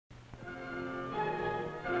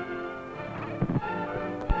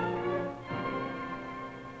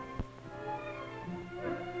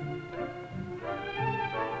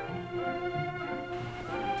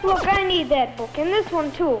Look, I need that book, and this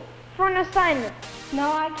one too, for an assignment.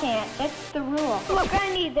 No, I can't. It's the rule. Look,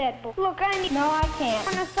 I need that book. Look, I need... No, I can't.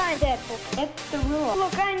 For an assignment, that book. It's the rule.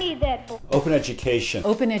 Look, I need that book. Open education.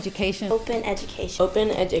 Open education. Open education.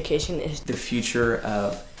 Open education is the future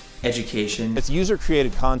of education. It's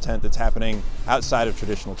user-created content that's happening outside of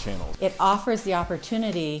traditional channels. It offers the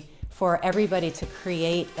opportunity for everybody to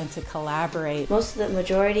create and to collaborate. Most of the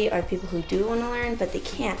majority are people who do want to learn, but they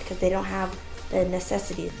can't because they don't have the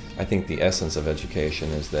necessities. I think the essence of education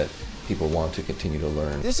is that people want to continue to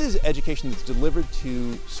learn. This is education that's delivered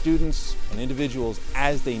to students and individuals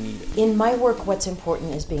as they need it. In my work, what's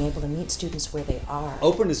important is being able to meet students where they are.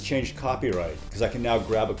 Open has changed copyright because I can now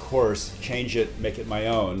grab a course, change it, make it my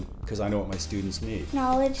own because I know what my students need.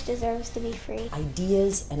 Knowledge deserves to be free.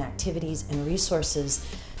 Ideas and activities and resources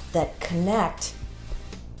that connect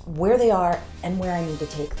where they are and where I need to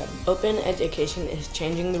take them. Open education is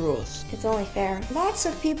changing the rules. It's only fair. Lots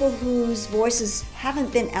of people whose voices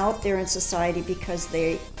haven't been out there in society because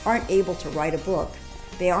they aren't able to write a book,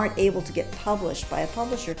 they aren't able to get published by a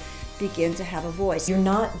publisher, begin to have a voice. You're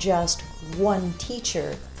not just one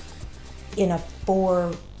teacher in a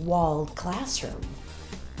four-walled classroom.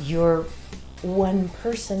 You're one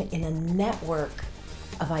person in a network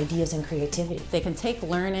of ideas and creativity. They can take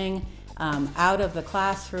learning out of the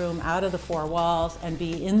classroom, out of the four walls, and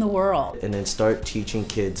be in the world. And then start teaching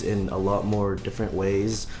kids in a lot more different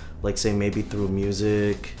ways, like say maybe through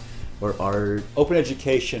music or art. Open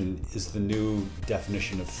education is the new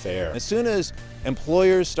definition of fair. As soon as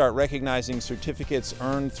employers start recognizing certificates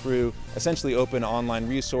earned through essentially open online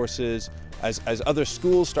resources, as other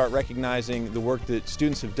schools start recognizing the work that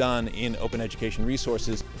students have done in open education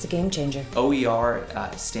resources. It's a game changer. OER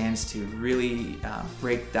stands to really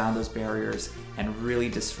break down those barriers and really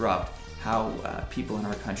disrupt how people in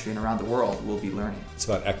our country and around the world will be learning. It's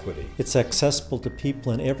about equity. It's accessible to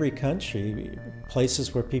people in every country,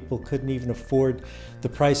 places where people couldn't even afford the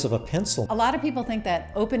price of a pencil. A lot of people think that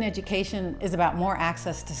open education is about more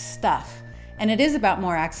access to stuff. And it is about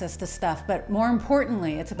more access to stuff, but more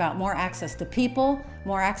importantly, it's about more access to people,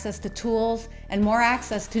 more access to tools, and more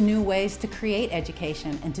access to new ways to create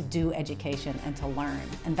education and to do education and to learn.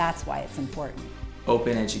 And that's why it's important.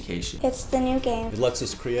 Open education. It's the new game. It lets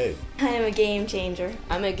us create. I am a game changer.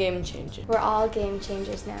 I'm a game changer. We're all game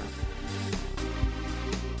changers now.